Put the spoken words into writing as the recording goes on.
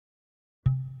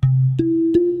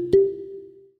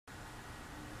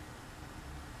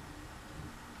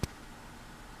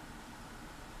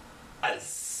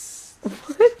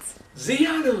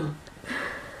Ziana.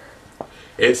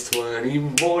 It's 20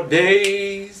 more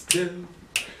days to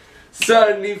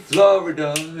sunny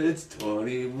Florida. It's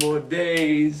 20 more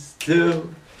days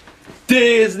to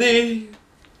Disney.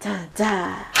 Da,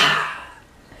 da.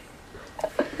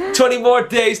 20 more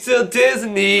days till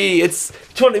Disney. It's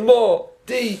 20 more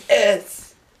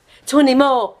DS. 20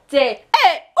 more days.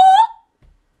 Hey, ooh.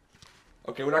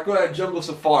 Okay, we're not going on a jungle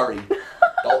safari.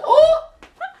 Oh,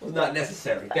 was not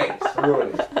necessary. Thanks.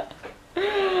 Ruined it.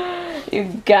 You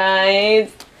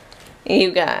guys.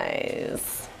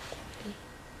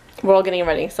 We're all getting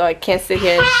ready, so I can't sit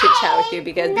here and chit chat with you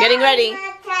because getting ready.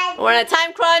 We're on a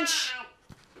time crunch.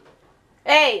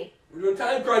 Hey. We're doing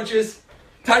time crunches.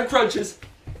 Time crunches.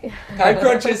 Time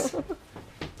crunches.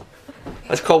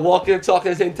 That's called walking and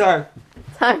talking at the same time.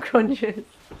 Time crunches.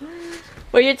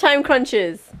 What are your time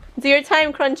crunches? Do your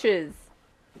time crunches.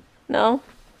 No?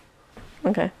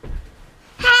 Okay.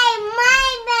 Hey,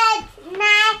 my bed's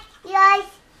not your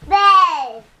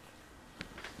bed.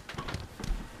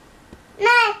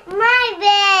 Not my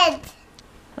bed.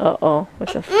 Uh-oh.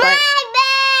 What's a fight? My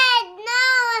bed. No,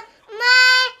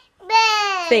 my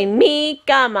bed. Say mi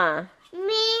cama.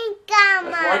 Mi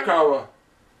cama. That's my cama.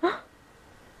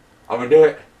 I'm gonna do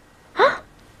it. Not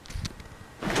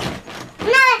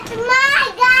my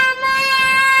cama.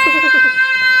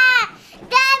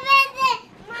 That is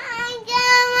my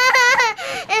cama.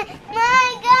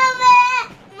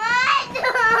 My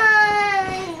cama.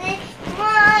 My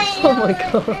Oh my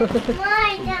god.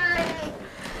 My cama.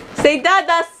 Say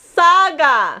dada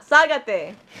saga.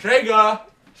 Sagate. Shega.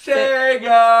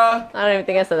 Shega. I don't even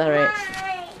think I said that right.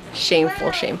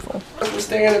 Shameful, shameful. We're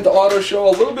staying at the auto show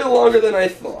a little bit longer than I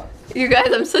thought. You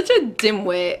guys, I'm such a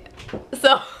dimwit.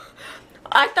 So,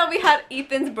 I thought we had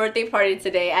Ethan's birthday party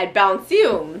today at Bounce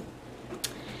You.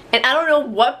 And I don't know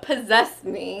what possessed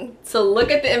me to look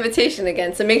at the invitation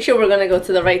again to make sure we're gonna go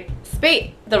to the right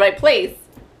space, the right place.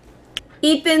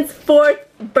 Ethan's 4th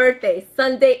birthday,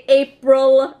 Sunday,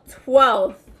 April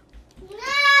 12th. No,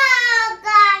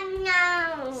 God,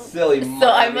 no. Silly So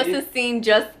I must have seen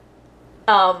just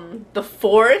the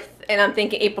 4th, and I'm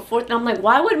thinking April 4th, and I'm like,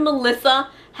 why would Melissa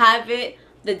have it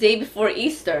the day before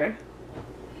Easter?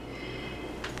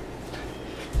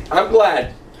 I'm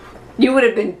glad. You would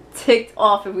have been ticked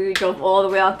off if we drove all the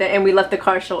way out there and we left the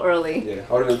car show early. Yeah,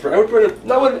 I would have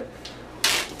been.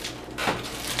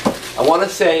 I want to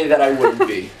say that I wouldn't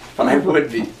be, but I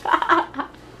would be.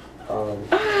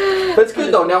 But it's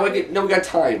good though. Now we got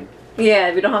time.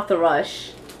 Yeah, we don't have to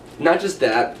rush. Not just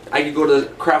that, I could go to the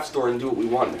craft store and do what we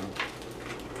want now.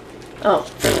 Oh.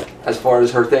 As far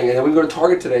as her thing, and then we can go to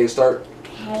Target today and start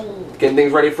getting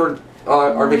things ready for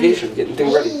our vacation, getting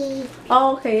things ready.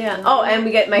 Oh, okay, yeah. Oh, and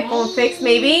we get my phone fixed,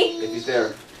 maybe? If he's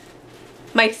there.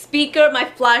 My speaker, my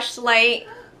flashlight,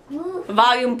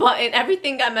 volume button,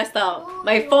 everything got messed up.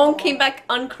 My phone came back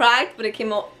uncracked, but it came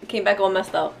back all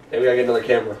messed up. And we gotta get another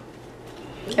camera.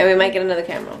 And we might get another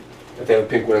camera. If they have a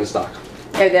pink one in stock.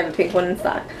 Yeah, they have a pink one in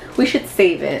stock. We should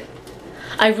save it.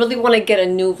 I really want to get a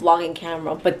new vlogging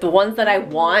camera, but the ones that I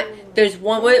want, there's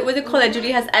one, what do you call that?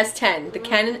 Judy has S10, the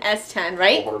Canon S10,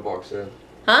 right? $400, yeah.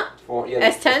 Huh? Yeah,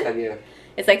 S10? S10, yeah.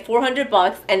 It's like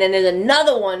 $400, and then there's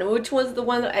another one. Which was the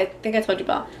one that I think I told you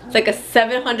about? It's like a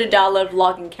 $700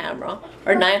 vlogging camera,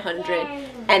 or $900,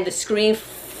 and the screen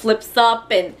flips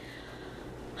up, and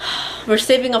we're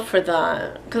saving up for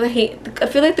that because I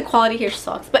feel like the quality here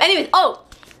sucks. But anyways, oh,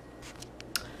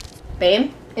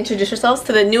 babe, introduce yourselves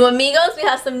to the new amigos. We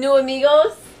have some new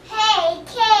amigos. Hey,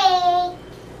 Kate.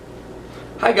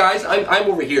 Hi guys, I'm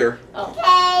over here. Oh.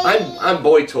 I'm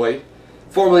Boytoy,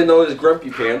 formerly known as Grumpy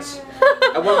Pants.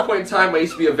 At one point in time, I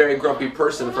used to be a very grumpy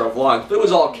person for a vlog, but it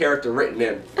was all character written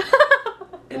in.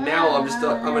 And now I'm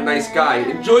a nice guy.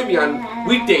 Enjoy me on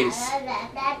weekdays,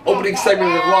 opening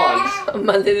segment of vlogs.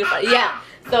 Monday to Friday. Yeah.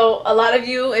 So a lot of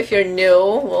you, if you're new,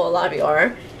 well, a lot of you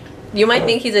are. You might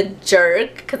think he's a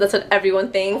jerk because that's what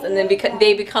everyone thinks, and then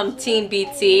they become Team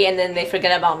BT, and then they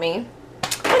forget about me.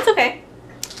 It's okay.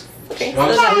 Okay.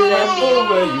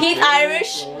 So he's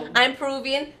Irish. I'm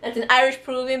Peruvian. That's an Irish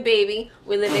Peruvian baby.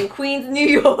 We live in Queens, New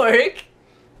York.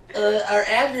 Our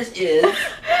address is...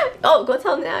 Oh, go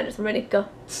tell them the address. I'm ready. Go.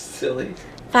 Silly.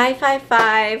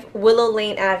 555 Willow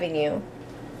Lane Avenue.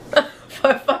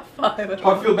 555.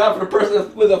 I feel bad for the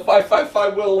person with a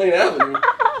 555 Willow Lane Avenue.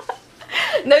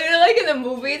 No, you're like in the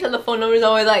movies and the phone number is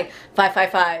always like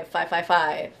 555,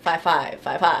 555,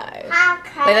 5555.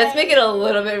 Okay. Like, let's make it a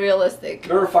little bit realistic.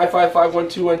 Remember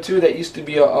 555-1212? That used to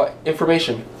be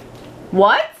information.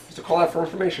 What? Used to call that for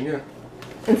information, yeah.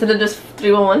 Instead of just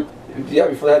 311? Yeah,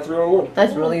 before they had 311.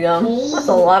 That's really dumb. That's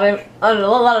a lot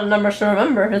of numbers to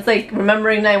remember. It's like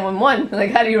remembering 911.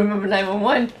 Like, how do you remember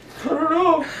 911? I don't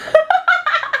know.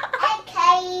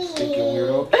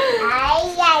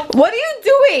 What are you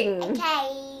doing?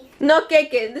 Okay. No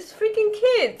cake. This freaking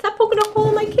kid. Stop poking a hole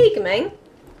in my cake, man.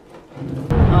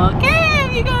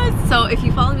 Okay, you guys. So if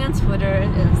you follow me on Twitter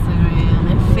and Instagram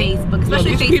and Facebook,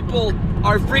 especially these Facebook. people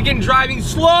are freaking driving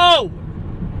slow.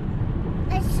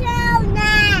 It's so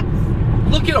nice.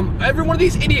 Look at them. Every one of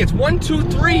these idiots. 1, 2,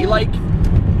 3. Like,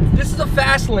 this is a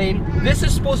fast lane. This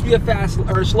is supposed to be a fast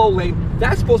or a slow lane.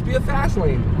 That's supposed to be a fast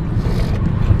lane.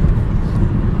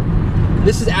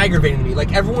 This is aggravating me.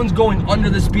 Like, everyone's going under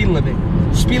the speed limit.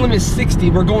 Speed limit is 60.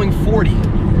 We're going 40.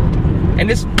 And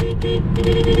this.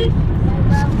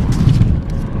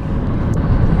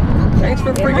 Thanks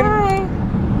for freaking.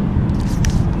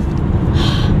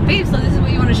 Babe, so this is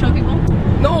what you want to show people?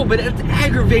 No, but it's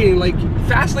aggravating. Like,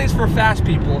 fast lane's for fast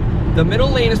people. The middle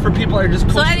lane is for people that are just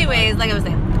So anyways, like I was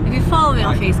saying, if you follow me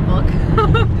on Facebook,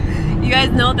 you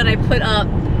guys know that I put up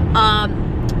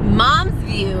Mom's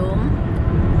View.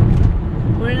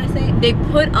 What did I say? They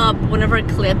put up one of her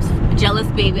clips, Jealous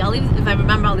Baby. I'll leave, if I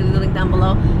remember, I'll leave the link down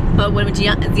below. But when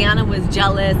Ziana was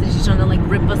jealous and she's trying to like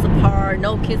rip us apart,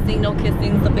 no kissing, stuff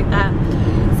like that.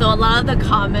 So a lot of the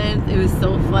comments, it was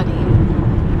so funny.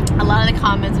 A lot of the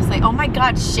comments was like, oh my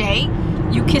God, Shay,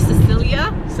 you kissed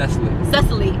Cecilia?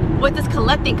 Cecily, what does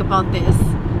Colette think about this?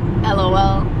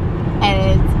 LOL.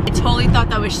 And I totally thought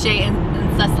that was Shay and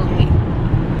Cecily.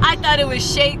 I thought it was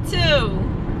Shay too.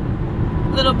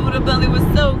 Little Buddha Belly was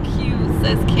so cute,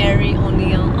 says Carrie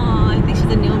O'Neill. Oh, I think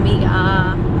she's a new amiga.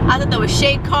 I thought that was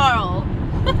Shay Carl.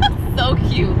 So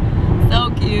cute, so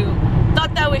cute.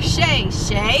 Thought that was Shay.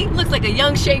 Shay looks like a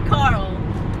young Shay Carl.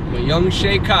 A young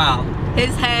Shay Carl.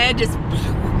 His head just,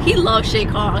 he loves Shay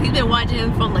Carl. He's been watching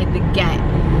him from like the get.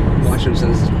 Watched him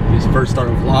since he first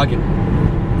started vlogging.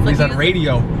 He's on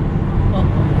radio.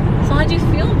 So how'd you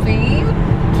feel, babe?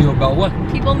 Feel about what?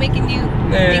 People making you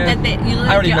think that you look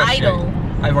like your idol. Shay.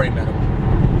 I've already met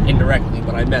him. Indirectly,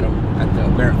 but I met him at the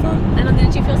marathon. I don't,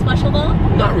 didn't you feel special though?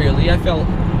 Not really. I felt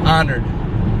honored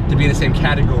to be in the same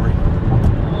category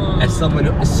as someone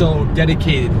who is so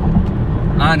dedicated,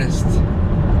 honest,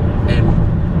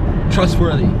 and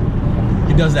trustworthy.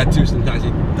 He does that too sometimes. He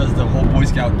does the whole Boy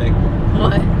Scout thing.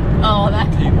 What? Oh, that.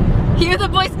 He was a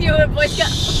Boy Scout.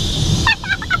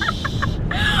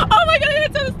 Oh my God, I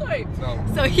gotta tell the story.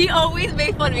 So he always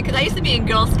made fun of me because I used to be in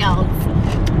Girl Scouts.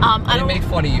 I didn't make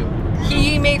fun of you.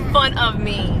 He made fun of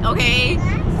me, okay?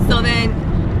 So then,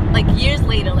 like years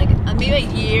later, like maybe a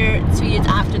year, 2 years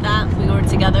after that, we were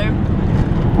together.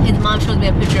 His mom showed me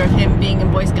a picture of him being in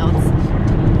Boy Scouts.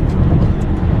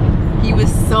 He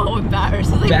was so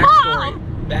embarrassed. He's like, Mom!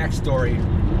 Backstory.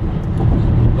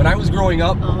 When I was growing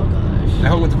up, oh gosh, I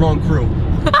hung with the wrong crew.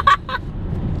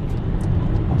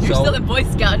 You're still a Boy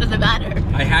Scout, it doesn't matter.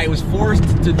 I was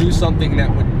forced to do something that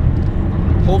would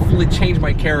hopefully change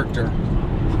my character.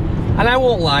 And I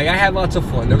won't lie, I had lots of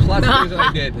fun. There was lots of things that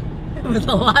I did. It was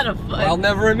a lot of fun. I'll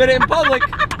never admit it in public.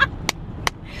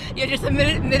 You're just admit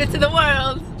it to the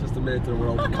world. Just admit it to the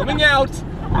world. Coming out,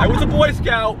 I was a Boy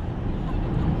Scout.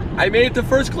 I made it to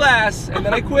first class, and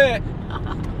then I quit.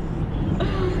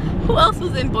 Who else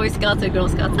was in Boy Scouts or Girl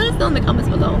Scouts? Let us know in the comments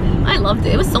below. I loved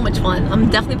it. It was so much fun. I'm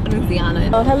definitely putting Ziana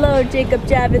in. Oh, hello, Jacob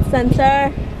Javits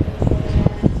Center.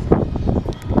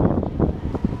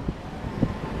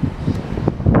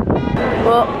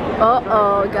 Well,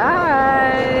 uh-oh,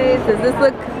 guys. Does this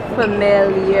look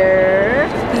familiar?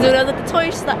 Because when I was at the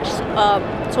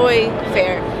toy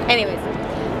fair. Anyways,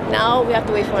 now we have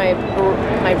to wait for my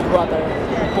brother,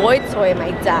 Boytoy,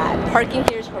 my dad. Parking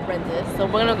here is horrendous. So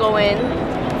we're gonna go in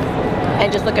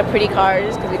and just look at pretty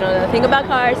cars because we don't know anything about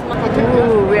cars.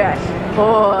 Ooh, we're at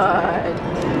Ford.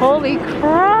 Holy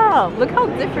crap! Look how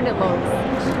different it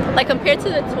looks. Like compared to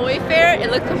the toy fair, it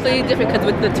looks completely different because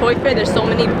with the toy fair, there's so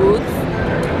many booths,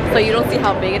 so you don't see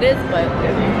how big it is, but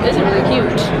this is really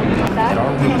huge.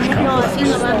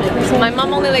 My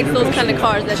mom only likes those kind of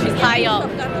cars that she's high up.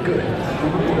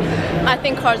 I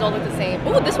think cars all look the same.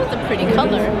 Oh, this one's a pretty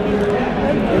color.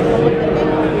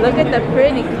 Look at the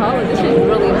pretty color. This is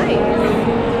really nice.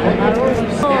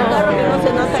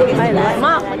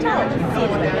 Mom, watch out.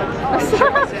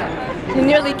 You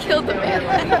nearly killed the man.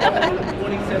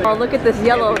 Oh, look at this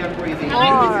yellow car.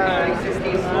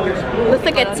 Looks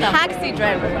like a taxi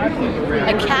driver.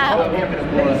 A cab.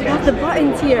 Look, the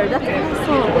buttons here. That's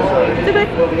awesome.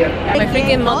 My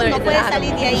freaking mother is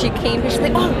an She came here. She's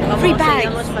like, oh, free bags.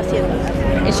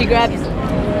 And she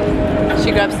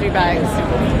grabs 3 bags.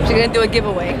 She's gonna do a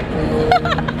giveaway.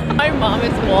 My mom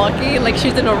is walking like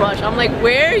she's in a rush. I'm like,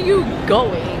 where are you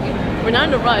going? We're not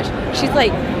in a rush. She's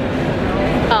like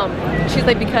because she's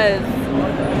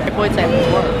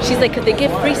like, because they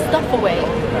give free stuff away.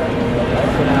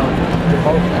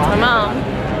 That's my mom.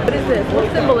 What is this?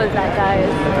 What symbol is that, guys?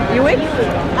 Buick?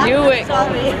 Buick.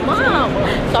 Sorry. Mom.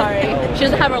 Sorry. She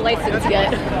doesn't have her license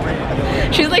yet.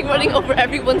 She's like running over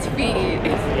everyone's feet.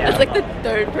 It's like the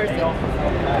third person.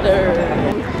 Third.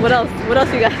 What else? What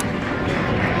else you got?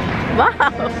 Wow.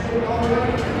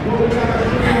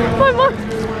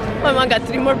 My mom got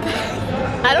 3 more bags.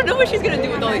 I don't know what she's gonna do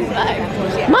with all these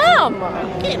bags. Mom!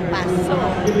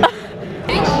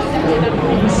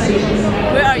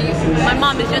 Where are you? My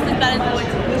mom is just as bad as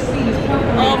Boytoy.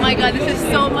 Oh my god, this is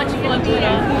so much fun,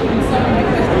 Buddha.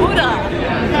 Buddha!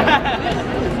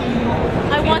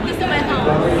 I want this in my house.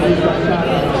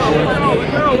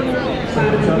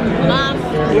 Mom?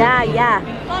 Yeah.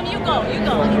 Mom, you go.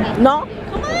 No?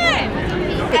 Come on!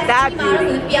 Look at that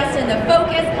beauty. The Fiesta and the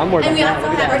Focus. And we also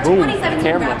have our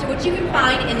 2017 Raptor, which you can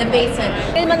find in the basement.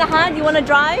 Hey, Manahan, you want to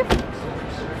drive?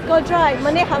 Go drive.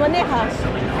 Maneja.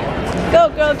 Go,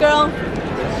 girl.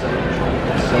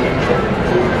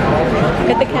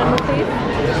 Get the camera, please.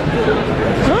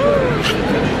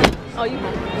 Oh, you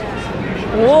have.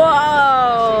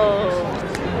 Whoa!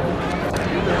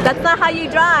 That's not how you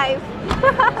drive.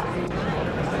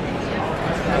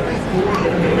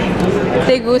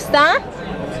 ¿Te gusta?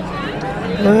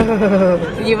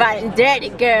 You riding dirty,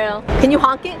 girl. Can you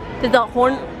honk it? Does the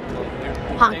horn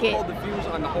honk it? The views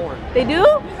on the horn. They do?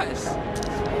 Yes.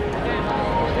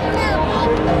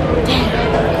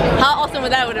 Damn. How awesome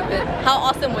would that have been? How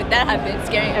awesome would that have been,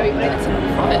 scaring everybody that's in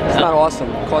front? It's not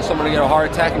awesome. Cause someone to get a heart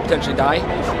attack and potentially die.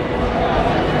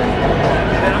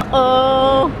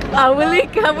 Oh,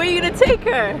 Abuelita, where are you gonna take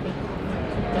her?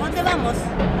 ¿Dónde vamos?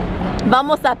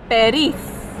 Vamos a París.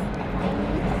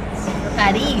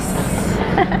 París.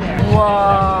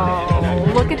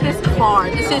 Whoa, look at this car.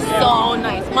 This is so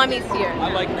nice. Mommy's here. I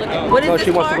like it. What is this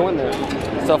she wants car? to go in there.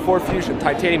 It's a Ford Fusion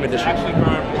Titanium Edition.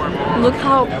 Look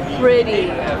how pretty.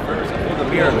 The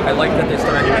mirror. I like that they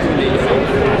started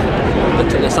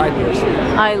to the side mirrors.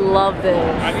 I love this.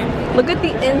 Look at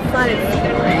the inside. It's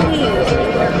clean.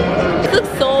 This looks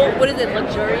so, what is it,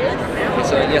 luxurious?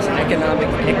 It's yes, economic,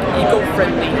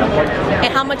 eco-friendly.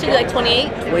 And how much is it, like 28?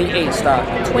 28 stock.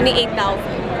 28,000.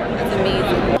 That's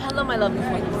amazing. Hello, my lovely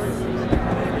friends.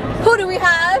 Who do we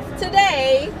have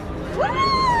today? Buddha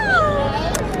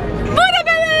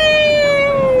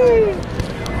Belly!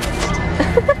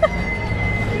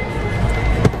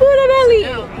 Buddha Belly!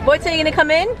 Boytoy, you gonna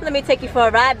come in? Let me take you for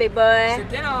a ride, big boy. Sit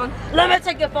down. Let me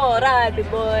take you for a ride, big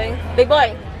boy. Big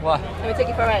boy, What? let me take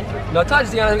you for a ride. No touch,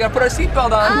 Deanna. We gotta put our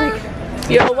seatbelt on.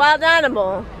 You're a wild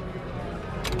animal.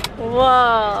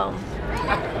 Whoa.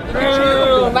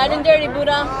 Riding dirty,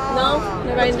 Buddha. No?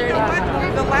 You're riding dirty.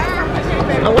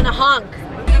 I wanna honk.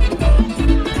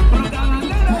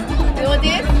 You want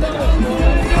this?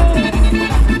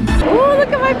 Oh,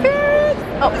 look at my parents.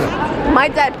 Oh, my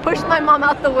dad pushed my mom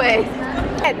out the way.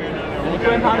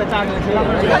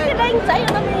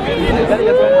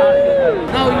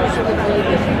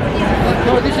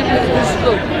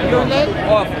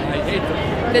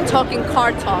 They're talking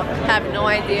car talk. Have no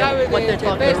idea what they're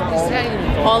talking about.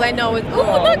 All I know is,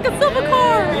 oh look, a silver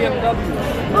car.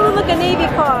 Oh look, a navy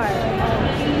car.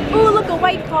 Oh look, a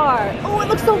white car. Oh, it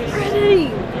looks so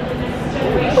pretty.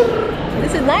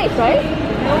 This is nice, right?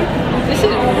 This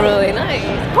is really nice.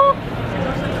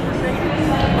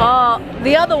 Oh,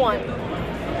 the other one.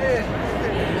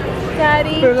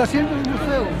 Daddy. Pero el asiento es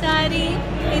museo. Daddy,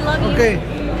 I love you. Okay.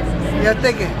 Ya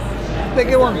take it. Take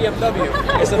it one. BMW.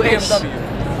 It's a BMW.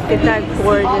 Look at that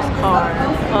gorgeous car.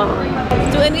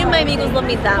 Do any of my amigos love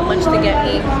me that much to get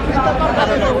me? I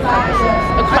don't know. A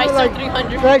Chrysler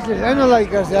 300. Priceless. I don't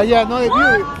like us. Yeah, no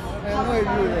review. No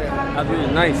review there. That's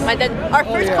really nice. My dad, our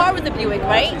first car was a Buick,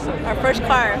 right? Our first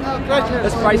car.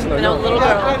 That's Chrysler. You know, little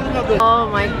girl. Oh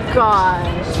my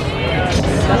gosh.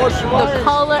 The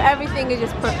color, everything is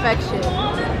just perfection.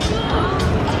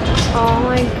 Oh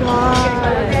my god.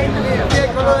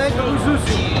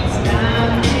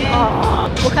 Oh.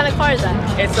 What kind of car is that?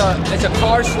 It's a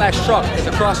car slash truck. It's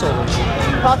a crossover.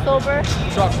 Crossover?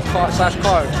 Truck slash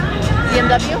car.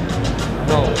 BMW?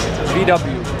 No.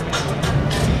 VW.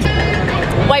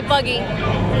 White buggy.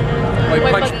 White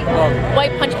punch buggy. bug.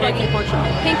 White punch buggy.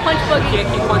 Pink punch buggy. Can't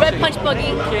keep punching. Red punch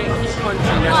buggy. Can't keep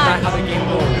punching. That's not how the game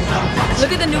goes.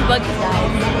 Look at the new buggy,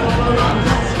 guys.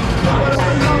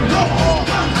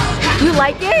 You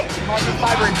like it? Carbon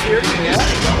fiber interior, yeah.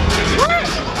 What?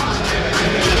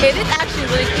 It is actually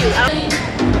really cute.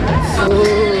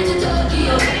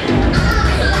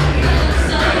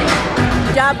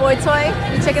 car,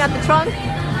 Boytoy? You checking out the trunk?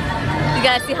 You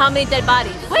gotta see how many dead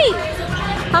bodies. Wait!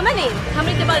 How many? How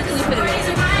many dead bodies can you fit in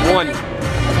there? One.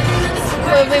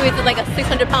 Well, maybe it's like a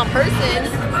 600-pound person,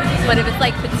 but if it's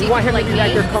like petite, You want him like to be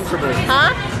back there comfortably.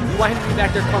 Huh? You want him to be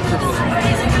back there comfortably.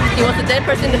 He wants a dead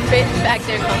person to fit back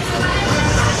there comfortably.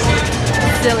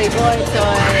 Silly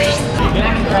Boytoy.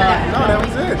 No, that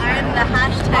was it. I'm the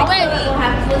hashtag. We'll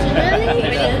have collision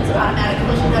notifications, automatic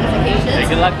collision notifications.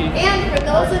 Make it lucky. And for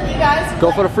those of you guys who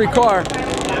Go for the free car.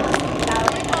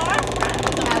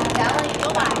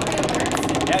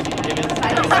 Yeah, you give it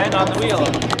hand on the wheel.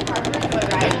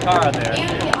 There's a car out there.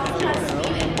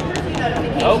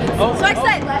 Oh. Flex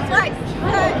it! Flex!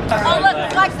 Oh look,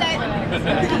 flex it!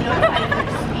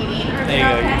 There you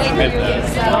go. You just ripped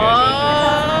that.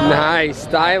 Oh! Nice,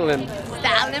 styling.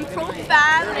 Styling,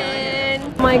 profiling.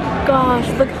 Oh my gosh,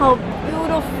 look how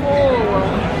beautiful.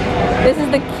 This is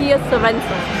the Kia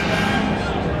Sorento.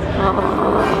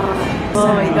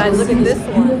 Oh, you guys, look at this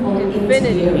one.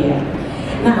 Infinity.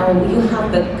 Now you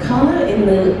have the color in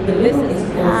the middle is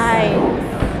nice.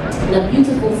 and a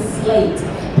beautiful slate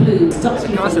blue.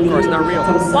 Concept cars, not real.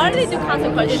 Why do they do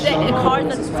concept cars? Is it a car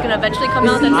that's gonna eventually come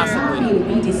out? This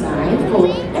is redesigned for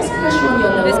especially on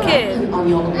your This lower kid. and on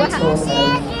your torso.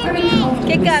 Very comfortable.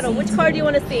 Que caro, which car do you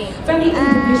want to see? Very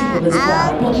individual as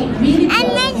well. But it really does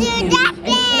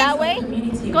That way?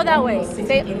 Go that way.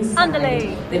 Say,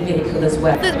 andale. the vehicle as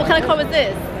well. What kind of car was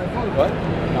this? What?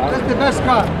 That's the best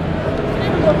car.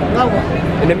 That one.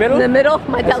 In the middle? In the middle?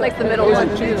 My dad likes the middle one.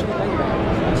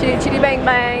 Chitty chitty bang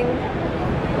bang.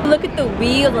 Look at the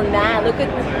wheels on that. Look at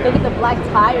the black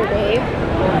tire, babe.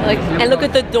 Like, and look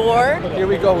at the door. Here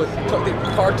we go with the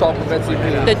car talk with Betsy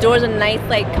V. The door's a nice,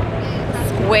 like,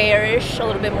 squarish, a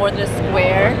little bit more than a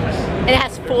square. And it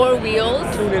has 4 wheels.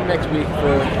 Tune in next week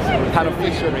for how to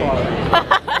fix your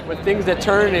car. With things that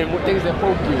turn and with things that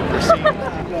poke you.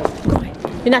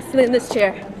 You're not sitting in this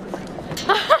chair.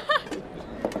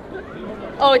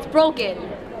 Oh, it's broken.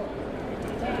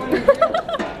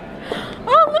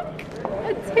 Oh, look,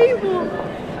 a table.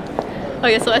 Oh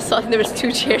yeah, so I saw there was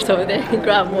 2 chairs over there.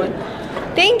 Grab one.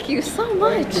 Thank you so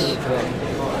much.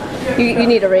 You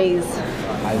need a raise.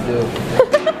 I do.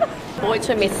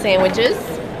 Boytoy made sandwiches.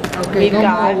 Okay, We've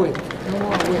got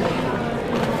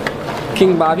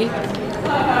King Bobby.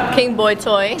 King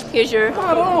Boytoy. Here's your.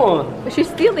 Hold on. She's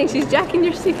stealing. She's jacking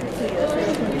your seat.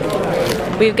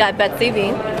 We've got Betsy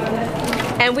V.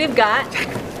 And we've got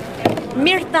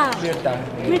Mirta.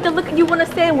 Mirta, look, you won a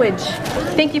sandwich.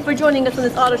 Thank you for joining us on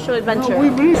this auto show adventure.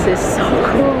 This is so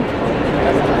cool.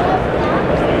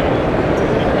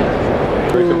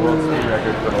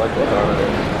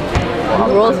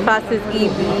 World's fastest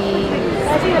EV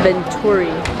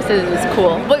Venturi. This is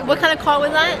cool. What kind of car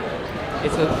was that?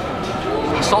 It's a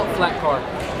salt flat car.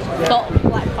 Salt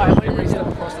flat car. What They is race it? it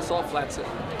across the salt flats in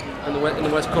the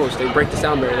West Coast. They break the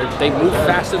sound barrier. They move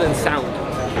faster than sound.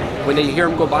 When they hear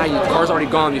them go by, your car's already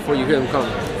gone before you hear them come.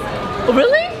 Oh,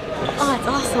 really? Oh, that's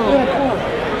awesome.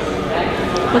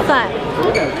 What's that?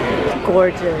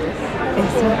 Gorgeous.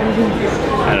 It's so pretty.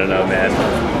 I don't know, man.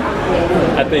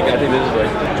 I think this is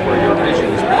like where your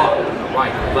vision is blocked.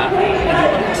 Right, left.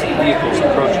 See vehicles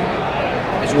approaching.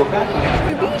 As you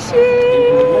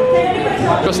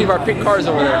Go see if our pink car's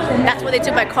over there. That's where they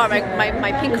took my car.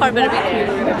 My pink car better be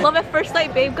there. Love at first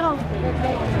sight, babe. Go.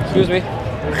 Excuse me.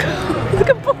 Look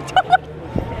at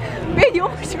Boytoy. Man, you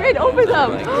almost ran over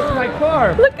them. Look at my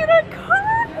car. Look at our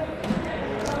car.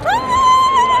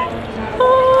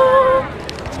 Oh.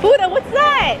 Buddha, what's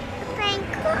that? Pink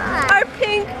car. Our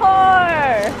pink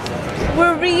car.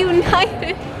 We're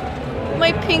reunited.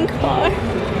 My pink car.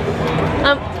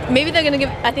 Maybe they're gonna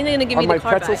give. I think they're gonna give me the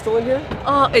car Are my pretzels back. still in here?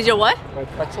 Oh, is your what? My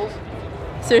pretzels?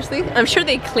 Seriously? I'm sure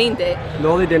they cleaned it.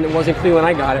 No, they didn't. It wasn't clean when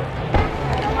I got it.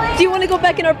 Do you want to go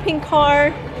back in our pink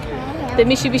car that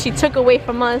Mitsubishi took away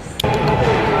from us?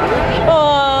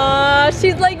 Oh,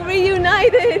 she's like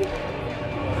reunited.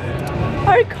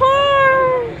 Our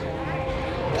car.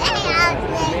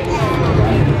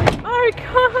 Our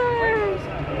car.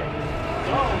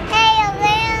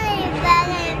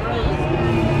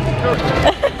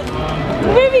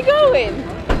 Where are we going?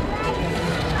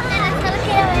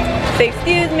 Say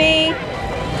excuse me.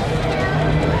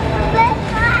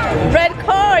 Red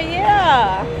car,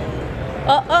 yeah.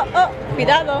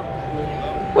 Cuidado.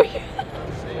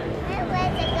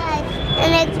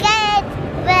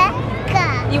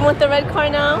 You want the red car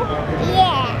now?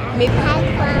 Yeah. Maybe.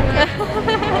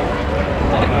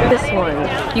 This one.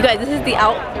 You guys, this is the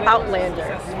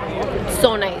Outlander.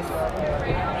 So nice.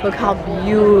 Look how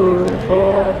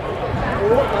beautiful.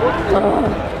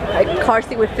 A car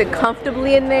seat would fit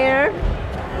comfortably in there.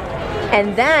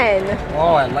 And then...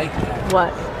 Oh, I like that.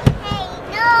 What? Hey,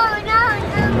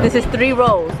 no. This is 3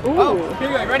 rows. Ooh. Oh, here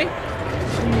you go. Ready?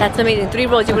 That's amazing. 3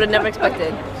 rows you would have never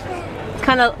expected. It's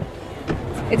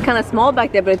kind of small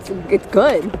back there, but it's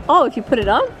good. Oh, if you put it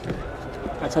up?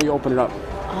 That's how you open it up.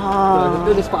 Oh.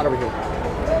 There's a spot over here.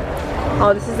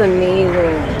 Oh, this is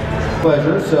amazing.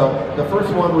 Pleasure. So the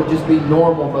first one would just be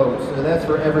normal mode. So that's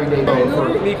for everyday mode for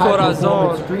Mi high corazón.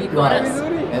 performance street drives.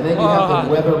 And then you have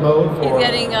the weather mode for He's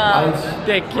getting, ice,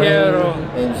 Te rain, quiero.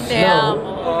 and Te amo.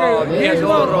 snow. Oh, And te then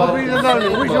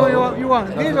adoro. Which one you want?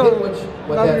 Now, This forget or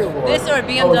what that's for. This or Oh,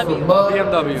 BMW? for mud,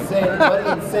 BMW. Sandy, muddy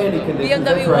and sandy conditions. BMW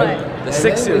That's right. what? The And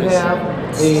 6 then we Series.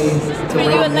 have For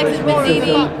you and Lexus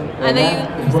Mazzini. I know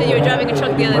you said you were driving a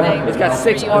truck the other day. It's got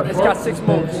 6 modes.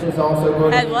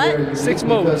 Had what? 6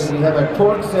 modes. We have a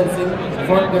torque sensing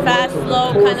front differential. Fast,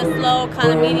 slow,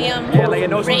 kind of medium. Yeah, like it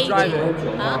knows who's raging.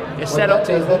 driving. Huh? It's set up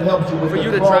to that helps you with for the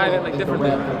you to throttle drive it like that the differently.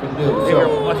 Raptor can do. If you're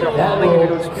that hauling, will- you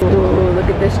can do Ooh, look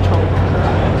at this trunk.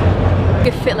 You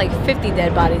could fit like 50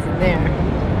 dead bodies in there.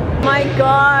 My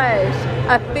gosh,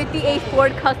 a 58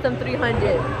 Ford Custom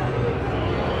 300.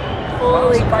 I'm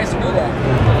Holy, surprised to do that.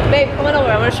 babe, come on over.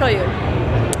 I want to show you.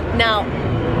 Now,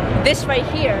 this right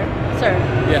here, sir.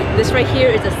 Yeah. This right here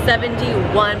is a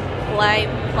 71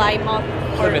 Plymouth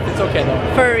Plymouth, it's okay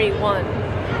though. Furry one.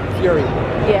 Fury.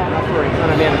 Yeah. Not Fury, it's not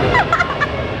a man.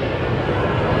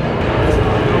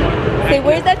 Hey,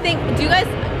 where's that thing? Do you guys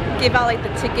give out like the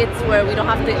tickets where we don't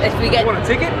have to, if we get... You want a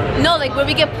ticket? No, like where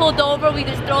we get pulled over, we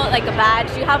just throw it like a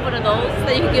badge. Do you have one of those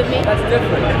that you can give me? That's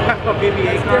different.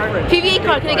 PVA card? PVA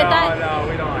card, can I get that? No,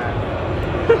 we don't have.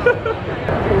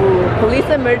 Ooh, police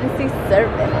emergency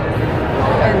service.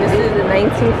 And this is in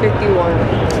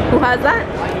 1951. Who has that?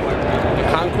 The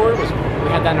Concorde we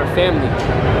had that in our family. I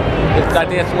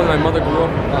think that's when my mother grew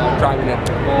up driving it.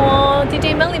 Oh,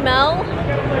 DJ Melly Mel.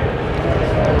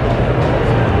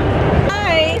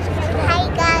 Hi. Hi,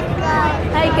 Gago.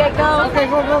 Hi, Gecko. Okay,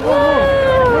 go.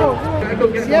 Go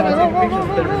get Yeah, some go. pictures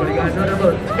with everybody, guys.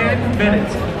 Another 10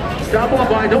 minutes. Stop on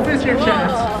by. Don't miss your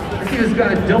chance. I see this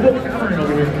guy double cameraing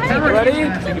over here. Camera Ready?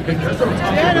 taking pictures. That's what I'm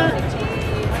talking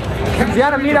about.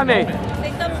 Diana, mírame.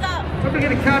 Say thumbs up. We're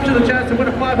going to capture the chance to win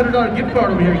a $500 gift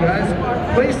card over here, guys.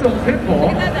 Play some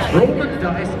pinball. Roll the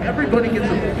dice. Everybody gets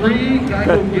a free guy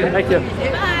go get. Thank you.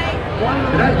 Say bye.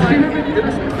 Did you hear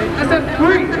me? I said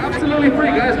free. Absolutely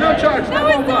free, guys. No charge.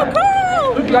 Stop on by.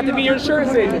 Cool. You got to be your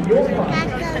insurance agent.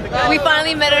 We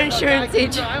finally met our insurance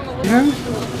agent.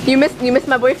 You missed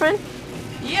my boyfriend?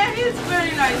 Yeah, he's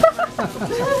very nice.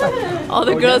 All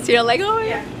the girls here are like, oh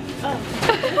yeah.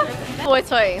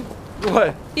 Boytoy.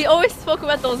 What? He always spoke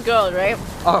about those girls, right?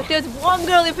 Oh. But there's one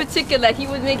girl in particular that he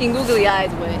was making googly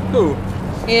eyes with. Who?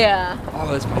 Yeah. Oh,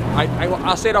 that's.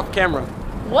 I'll say it off camera.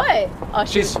 What? Oh,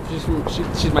 She's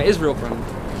my Israel friend.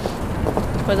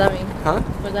 What does that mean? Huh?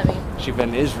 What does that mean? She's been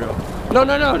in Israel. No.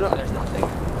 There's nothing.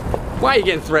 Why are you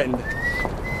getting threatened?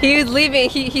 He was leaving.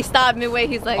 He stopped midway.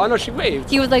 He's like. Oh no, she waved.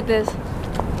 He was like this.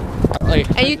 Like.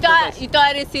 And you thought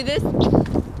I didn't see this?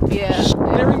 Yeah.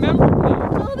 They remembered me.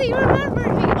 Oh, they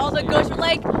remembered me. All the girls were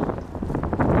like,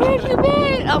 where have you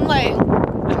been? I'm like,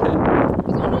 what's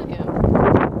going on here?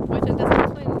 Wait, that's what I'm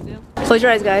explaining to you. Close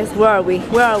your eyes, guys. Where are we?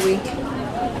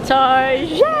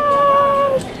 Target!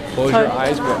 Close your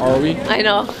eyes. Where are we? I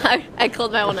know. I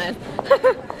closed my own eyes.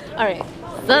 Alright.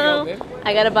 So,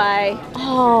 I gotta buy.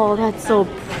 Oh, that's so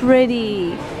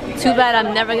pretty. Too bad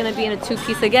I'm never gonna be in a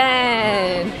two-piece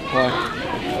again.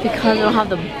 Why? Because I don't have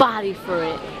the body for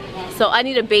it. So I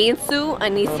need a bathing suit. I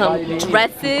need some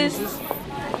dresses.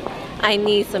 I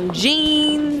need some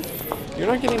jeans. You're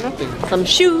not getting nothing. Some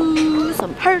shoes.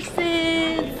 Some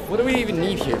purses. What do we even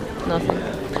need here? Nothing.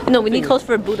 No, we need clothes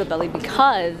for a Buddha belly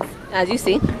because, as you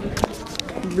see,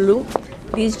 blue.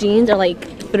 These jeans are like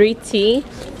 3T,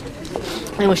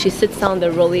 and when she sits down, they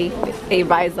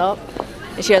rise up,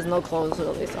 and she has no clothes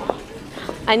really. So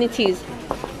I need tees.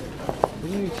 What do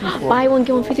you need tees for? Buy one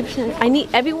get one 50%.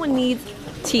 Everyone needs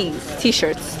tees,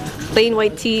 t-shirts, plain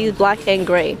white tees, black and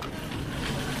gray.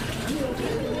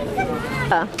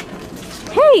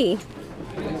 Hey,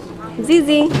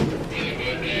 Zizi,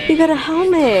 you got a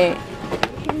helmet.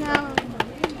 No.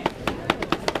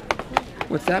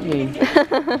 What's that mean?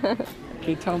 Can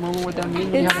you tell Mama what that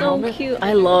means? It's so cute.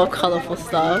 I love colorful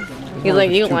stuff. He's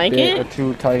like, you like it?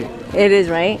 Too tight. It is,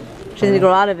 right? She's gonna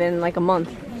grow out of it in like a month.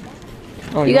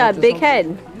 Oh, You got a big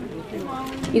head.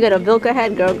 You got a Vilka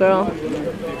head, girl.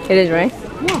 It is, right?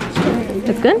 Yeah.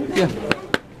 It's good? Yeah.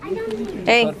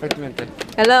 Hey. Perfectamente.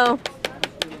 Hello.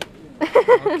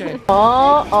 Okay.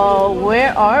 Oh,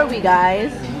 where are we,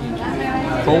 guys?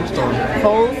 Cold Stone.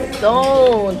 Cold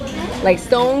Stone. Like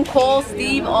Stone Cold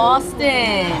Steve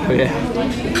Austin. Oh yeah.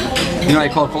 You know why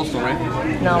they call it Cold Stone, right?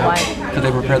 No, why? Because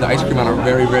they prepare the ice cream on a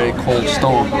very, very cold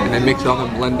stone, and they mix it up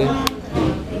and blend it.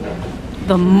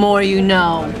 The more you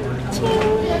know.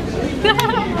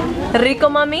 Rico,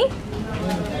 mommy?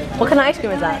 What kind of ice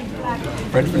cream is that?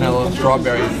 Red vanilla,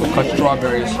 strawberries, cut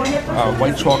strawberries,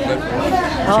 white chocolate,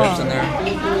 chips in there.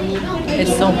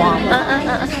 It's so bomb.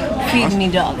 Feed me,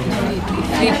 dog.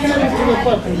 Feed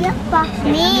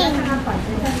me.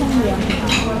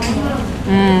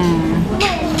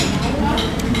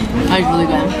 That's really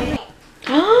good.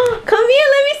 Come here,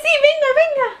 let me see. Venga,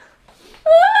 venga.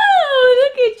 Oh,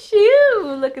 look at you.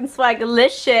 Looking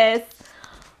swagalicious.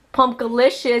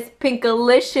 Pumpkalicious.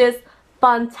 Pinkalicious.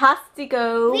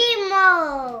 Fantastico.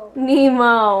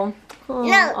 Nemo. Oh,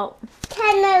 No. oh.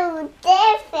 Hello,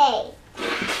 Daffy.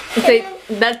 Say,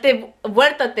 date,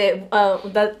 vuéltate,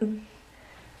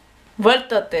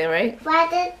 vuéltate, right?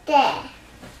 What is that?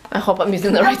 I hope I'm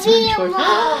using the right word.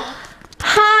 Nemo.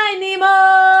 Hi,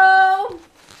 Nemo!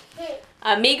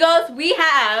 Amigos, we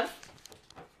have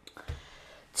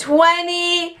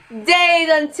 20 days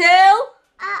until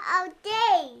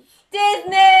Days.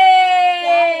 Disney!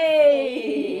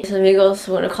 So amigos,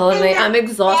 we're gonna call it a night. I'm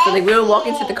exhausted. Like, we were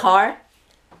walking to the car,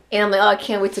 and I'm like, oh, I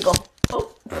can't wait to go.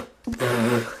 Oh.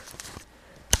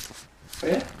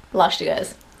 Yeah. Lost you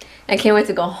guys. I can't wait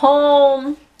to go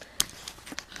home,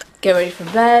 get ready for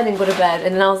bed, and go to bed.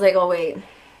 And then I was like, oh wait,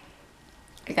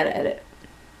 I gotta edit.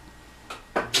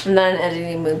 I'm not in an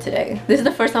editing mood today. This is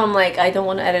the first time I'm like, I don't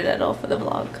want to edit at all for the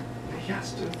vlog.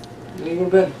 Yes, dude. You need to go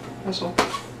to bed. That's all.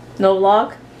 No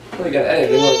vlog? Well, you gotta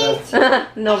edit. You go to bed.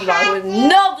 No vlog.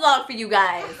 No vlog for you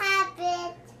guys.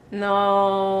 Habit.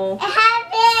 No.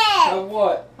 Habit.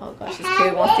 What? Oh gosh, this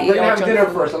kid wants to eat. We're gonna have junk dinner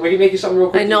food. first. I'm gonna make you something real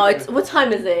quick. I know. It's what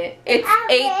time is it? It's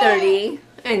 8:30,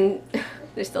 and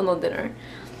there's still no dinner.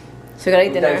 So we gotta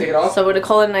eat dinner. Take it off? So we're gonna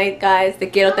call it a night, guys. Te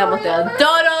quiero, te amo, te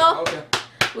adoro. Okay.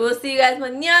 We will see you guys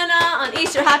mañana on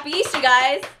Easter. Happy Easter,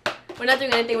 guys. We're not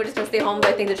doing anything. We're just gonna stay home. But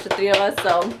I think there's the 3 of us.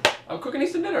 So. I'm cooking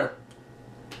Easter dinner.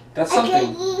 That's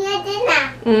something.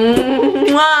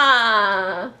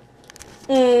 Mwah.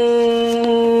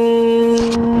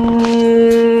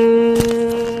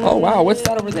 Oh wow, what's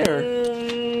that over there?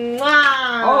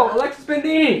 Mwah. Oh, Alexis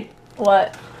Bendini.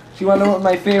 What? She wanna know what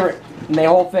my favorite in the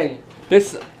whole thing.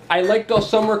 This I like those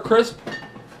Summer Crisp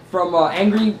from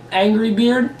Angry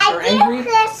Beard or Angry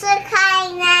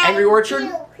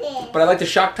Orchard. But I like the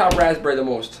Shock Top Raspberry the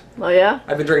most. Oh yeah?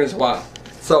 I've been drinking this a while.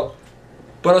 So,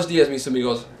 buenos dias, mis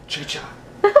amigos. Chicha.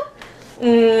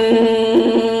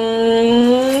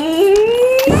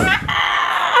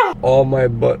 Oh my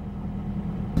butt.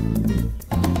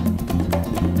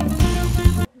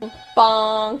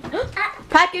 Bong.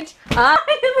 Package. Ah,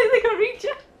 I like a reach.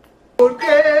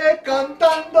 Porque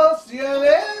cantando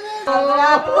cielo.